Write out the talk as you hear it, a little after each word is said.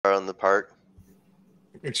around the park?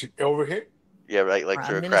 It's over here? Yeah, right, like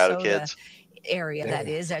through a crowd of kids. Area that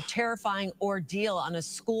is a terrifying ordeal on a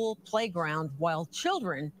school playground while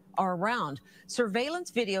children are around.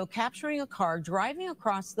 Surveillance video capturing a car driving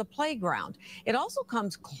across the playground. It also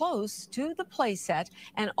comes close to the playset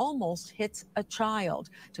and almost hits a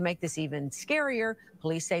child. To make this even scarier,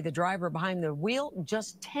 police say the driver behind the wheel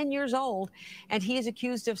just 10 years old, and he is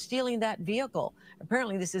accused of stealing that vehicle.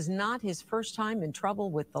 Apparently, this is not his first time in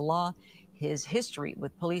trouble with the law. His history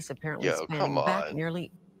with police apparently spanning back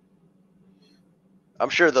nearly. I'm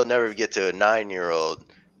sure they'll never get to a 9-year-old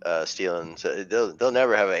stealing. So they'll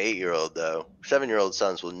never have an 8-year-old though. 7-year-old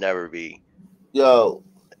sons will never be. Yo,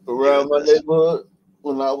 around my neighborhood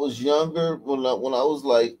when I was younger, when I was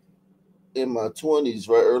like in my 20s,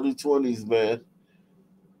 right, early 20s, man.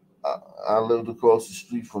 I lived across the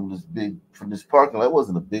street from this parking lot. It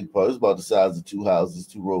wasn't a big park. It was about the size of two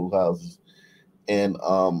row houses, and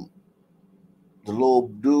the little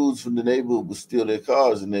dudes from the neighborhood would steal their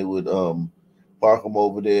cars, and they would park them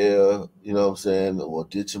over there, you know what I'm saying, or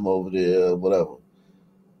ditch them over there, whatever.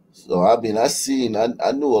 So, I mean, I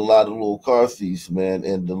knew a lot of little car thieves, man,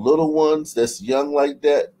 and the little ones that's young like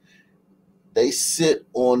that, they sit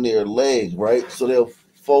on their leg, right? So they'll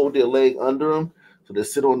fold their leg under them, so they'll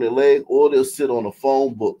sit on their leg, or they'll sit on a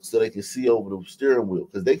phone book so they can see over the steering wheel,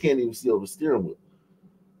 because they can't even see over the steering wheel.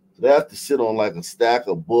 They have to sit on like a stack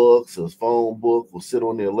of books, a phone book, or sit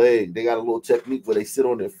on their leg. They got a little technique where they sit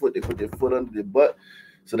on their foot. They put their foot under their butt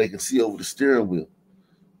so they can see over the steering wheel.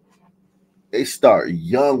 They start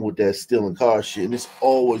young with that stealing car shit, and it's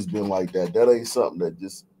always been like that. That ain't something that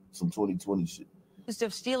just some 2020 shit.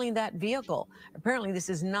 Of stealing that vehicle. Apparently, this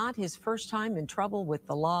is not his first time in trouble with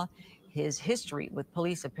the law. His history with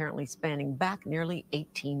police apparently spanning back nearly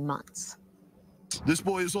 18 months. This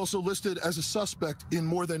boy is also listed as a suspect in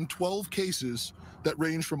more than 12 cases that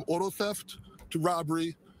range from auto theft to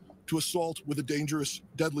robbery to assault with a dangerous,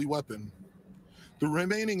 deadly weapon. The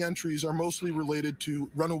remaining entries are mostly related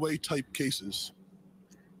to runaway type cases.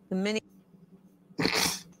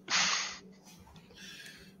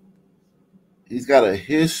 He's got a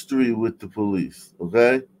history with the police,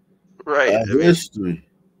 okay? Right. A history.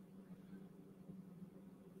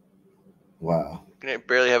 Wow.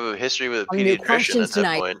 Barely have a history with a pediatrician at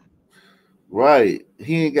that point. Right.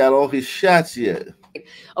 He ain't got all his shots yet.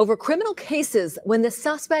 Over criminal cases when the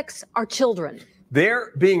suspects are children.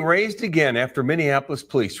 They're being raised again after Minneapolis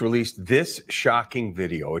police released this shocking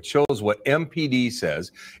video. It shows what MPD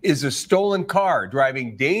says is a stolen car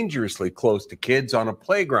driving dangerously close to kids on a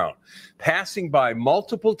playground, passing by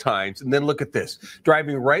multiple times. And then look at this,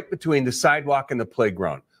 driving right between the sidewalk and the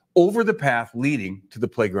playground, over the path leading to the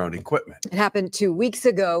playground equipment. It happened 2 weeks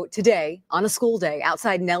ago today on a school day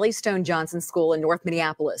outside Nellie Stone Johnson School in North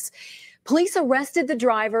Minneapolis. Police arrested the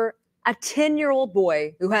driver, a 10-year-old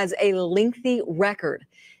boy who has a lengthy record.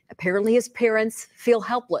 Apparently his parents feel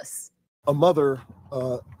helpless. A mother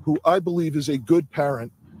who I believe is a good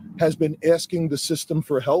parent has been asking the system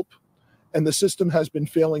for help, and the system has been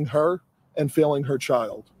failing her and failing her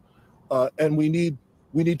child. And we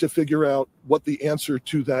need to figure out what the answer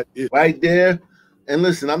to that is. Right there. And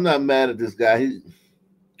listen, I'm not mad at this guy.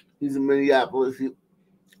 He's in Minneapolis.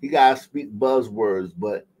 He got to speak buzzwords,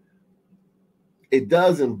 but it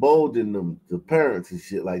does embolden them, the parents and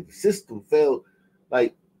shit. Like, the system failed.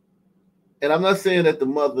 Like, and I'm not saying that the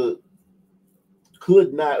mother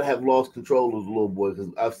could not have lost control of the little boy, because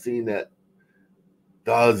I've seen that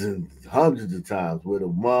dozens, hundreds of times where the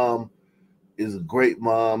mom is a great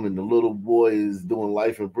mom and the little boy is doing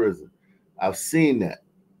life in prison. I've seen that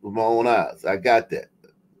with my own eyes. I got that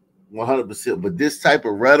 100%. But this type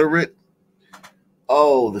of rhetoric,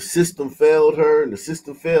 oh, the system failed her and the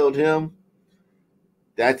system failed him,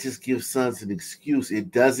 that just gives sons an excuse.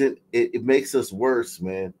 It doesn't, it makes us worse,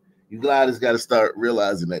 man. You guys got to start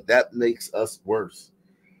realizing that makes us worse.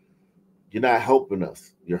 You're not helping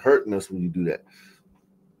us. You're hurting us when you do that.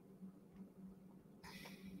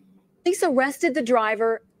 Police arrested the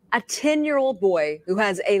driver, a 10-year-old boy who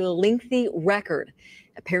has a lengthy record.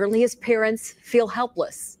 Apparently his parents feel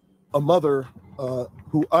helpless. A mother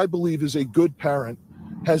who I believe is a good parent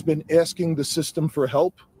has been asking the system for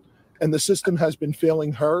help, and the system has been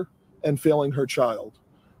failing her and failing her child.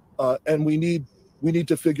 And we need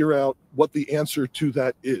to figure out what the answer to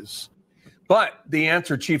that is. But the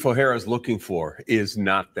answer Chief O'Hara is looking for is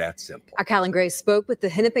not that simple. Our Callan Gray spoke with the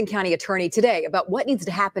Hennepin County attorney today about what needs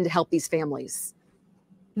to happen to help these families.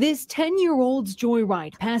 This 10-year-old's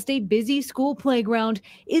joyride past a busy school playground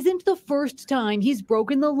isn't the first time he's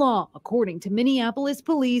broken the law, according to Minneapolis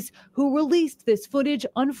police, who released this footage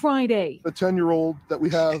on Friday. The 10-year-old that we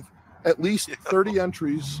have at least 30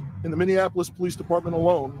 entries in the Minneapolis Police Department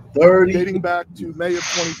alone, 30? dating back to May of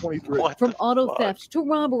 2023. From auto theft to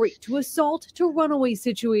robbery to assault to runaway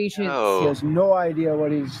situations. He has no idea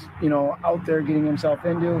what he's, out there getting himself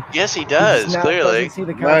into. Yes, he He does. just now Clearly, doesn't see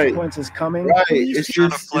the consequences coming. Right. He's trying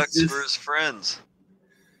to flex for his friends.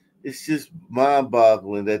 It's just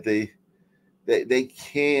mind-boggling that they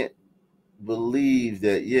can't believe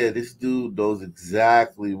that. Yeah, this dude knows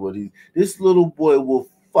exactly what this little boy will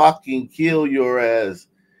fucking kill your ass.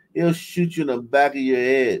 He'll shoot you in the back of your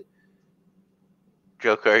head.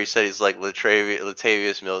 Joe Curry said he's like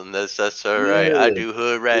Latavius Milton. That's all right. I do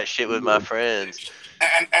hood rat shit with my friends.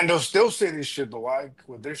 And they'll still say this shit, but like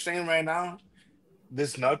what they're saying right now,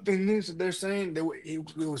 this nothingness that they're saying, he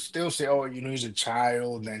will still say, oh, he's a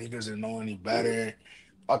child and he doesn't know any better.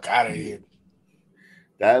 Fuck out of here.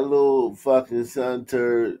 That little fucking son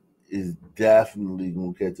turd is definitely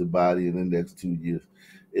gonna catch a body in the next 2 years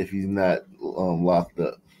if he's not locked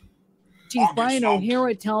up. Chief Brian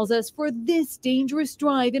O'Hara tells us for this dangerous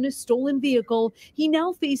drive in a stolen vehicle, he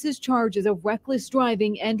now faces charges of reckless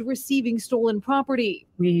driving and receiving stolen property.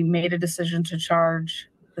 We made a decision to charge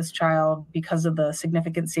this child because of the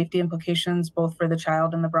significant safety implications, both for the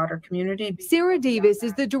child and the broader community. Sarah Davis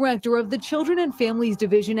is the director of the Children and Families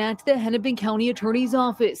Division at the Hennepin County Attorney's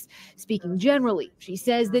Office. Speaking generally, she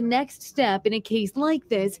says the next step in a case like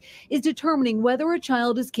this is determining whether a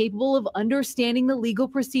child is capable of understanding the legal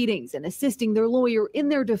proceedings and assisting their lawyer in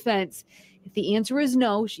their defense. If the answer is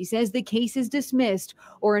no, she says the case is dismissed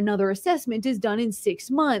or another assessment is done in 6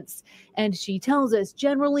 months. And she tells us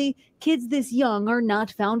generally kids this young are not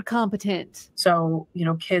found competent. So,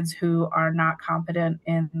 kids who are not competent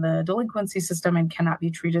in the delinquency system and cannot be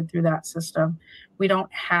treated through that system, we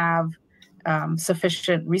don't have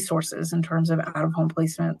sufficient resources in terms of out-of-home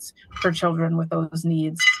placements for children with those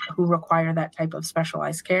needs who require that type of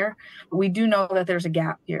specialized care. We do know that there's a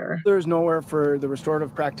gap here. There's nowhere for the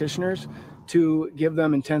restorative practitioners to give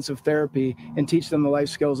them intensive therapy and teach them the life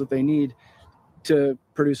skills that they need to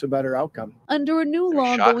produce a better outcome. Under a new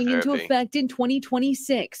law going into effect in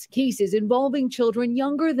 2026, cases involving children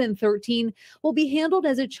younger than 13 will be handled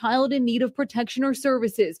as a child in need of protection or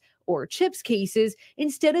services, or CHIPS cases,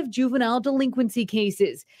 instead of juvenile delinquency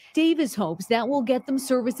cases. Davis hopes that will get them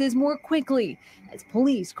services more quickly, as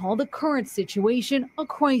police call the current situation a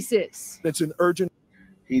crisis. It's an urgent.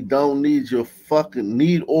 He don't need your fucking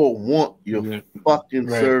need or want your fucking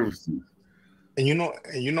services. And you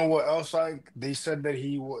know what else? Like they said that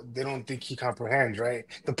they don't think he comprehends, right?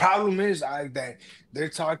 The problem is that they're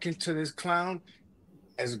talking to this clown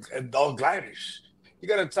as all gliders. You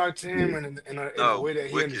gotta talk to him in a way that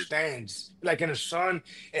he understands, like in a son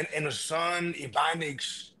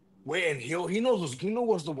Ebonics way, and he knows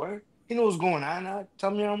what's the word. He knows what's going on. Tell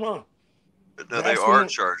me I'm wrong. But no, they are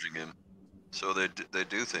charging him, so they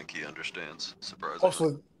do think he understands.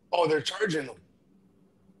 Surprisingly. They're charging him.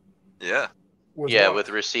 Yeah. With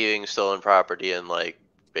receiving stolen property and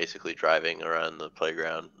basically driving around the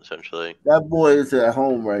playground, essentially. That boy is at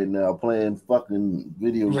home right now playing fucking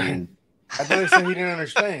video games. I thought they said he didn't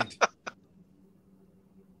understand.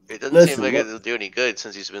 It doesn't seem like it'll do any good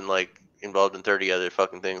since he's been involved in 30 other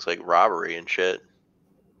fucking things like robbery and shit.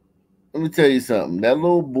 Let me tell you something. That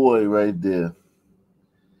little boy right there,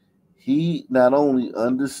 he not only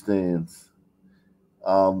understands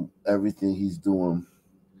everything he's doing,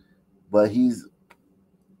 but he's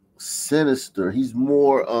sinister. He's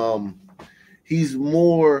more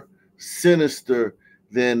sinister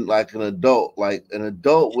than an adult. Like an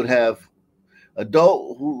adult would have.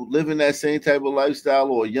 Adult who live in that same type of lifestyle,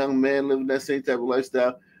 or a young man living that same type of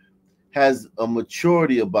lifestyle, has a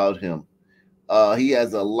maturity about him. He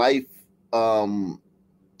has a life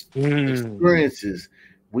experiences.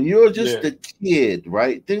 When you're just a kid,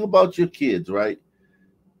 right? Think about your kids, right?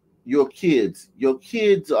 Your kids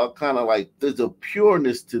are kind of there's a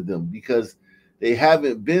pureness to them because they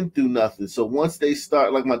haven't been through nothing. So once they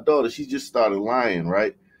start, like my daughter, she just started lying,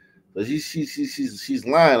 right? So she's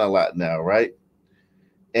lying a lot now, right?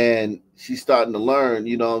 And she's starting to learn,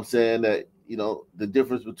 you know what I'm saying, that, the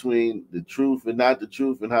difference between the truth and not the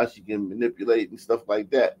truth and how she can manipulate and stuff like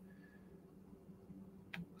that.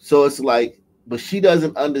 So it's but she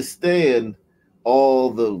doesn't understand all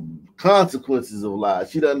the consequences of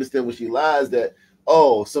lies. She doesn't understand when she lies that,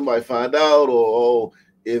 somebody find out, or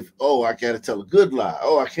I gotta tell a good lie.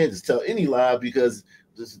 I can't just tell any lie because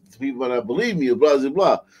people might not believe me, or blah, blah,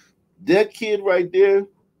 blah. That kid right there,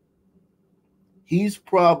 he's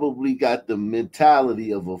probably got the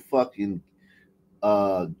mentality of a fucking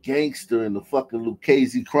gangster in the fucking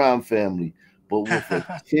Lucchese crime family, but with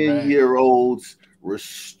a 10-year-old's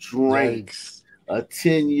restraint. a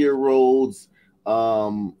 10-year-old's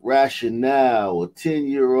rationale, a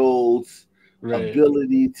 10-year-old's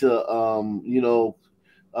ability to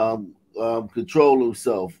control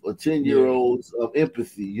himself, a 10-year-old's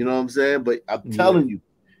empathy. You know what I'm saying? But I'm telling you,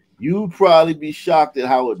 you'd probably be shocked at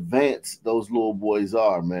how advanced those little boys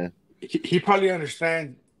are, man. He probably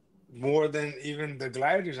understands more than even the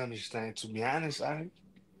gliders understand, to be honest. I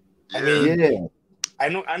mean, I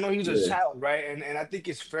know he's a child, right? And I think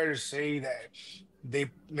it's fair to say that they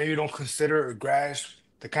maybe don't consider or grasp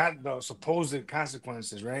the supposed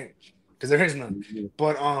consequences, right? Because there is none.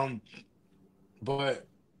 But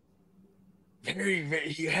very,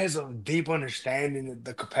 he has a deep understanding of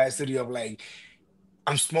the capacity of like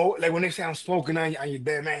like when they say I'm smoking on your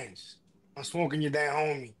dead man's, I'm smoking your dead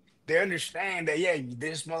homie. They understand that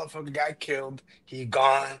this motherfucker got killed, he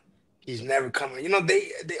gone, he's never coming. You know,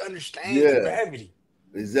 they understand the gravity.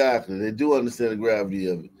 Exactly. They do understand the gravity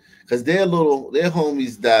of it. Because their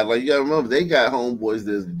homies died. Like, you gotta remember, they got homeboys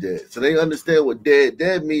that's dead. So they understand what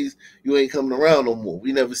dead means. You ain't coming around no more.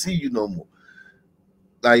 We never see you no more.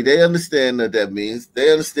 Like, they understand that means.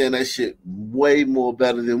 They understand that shit way more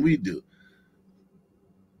better than we do.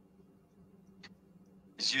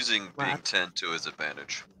 He's using being 10 to his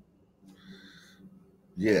advantage.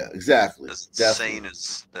 Yeah, exactly. As insane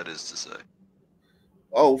as that is to say.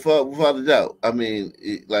 Oh, without a doubt. I mean,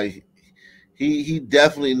 he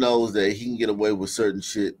definitely knows that he can get away with certain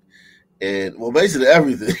shit, and basically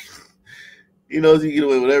everything. He knows he can get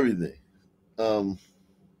away with everything.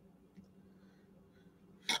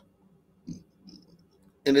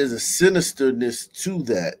 And there's a sinisterness to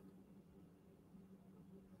that.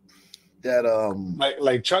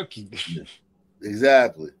 Like Chucky.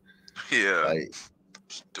 Exactly. Yeah. Like,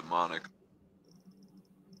 it's demonic.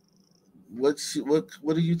 What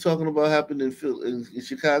are you talking about happened in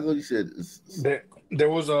Chicago? You said there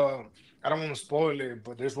was I don't want to spoil it,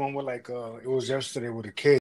 but there's one where it was yesterday with a kid.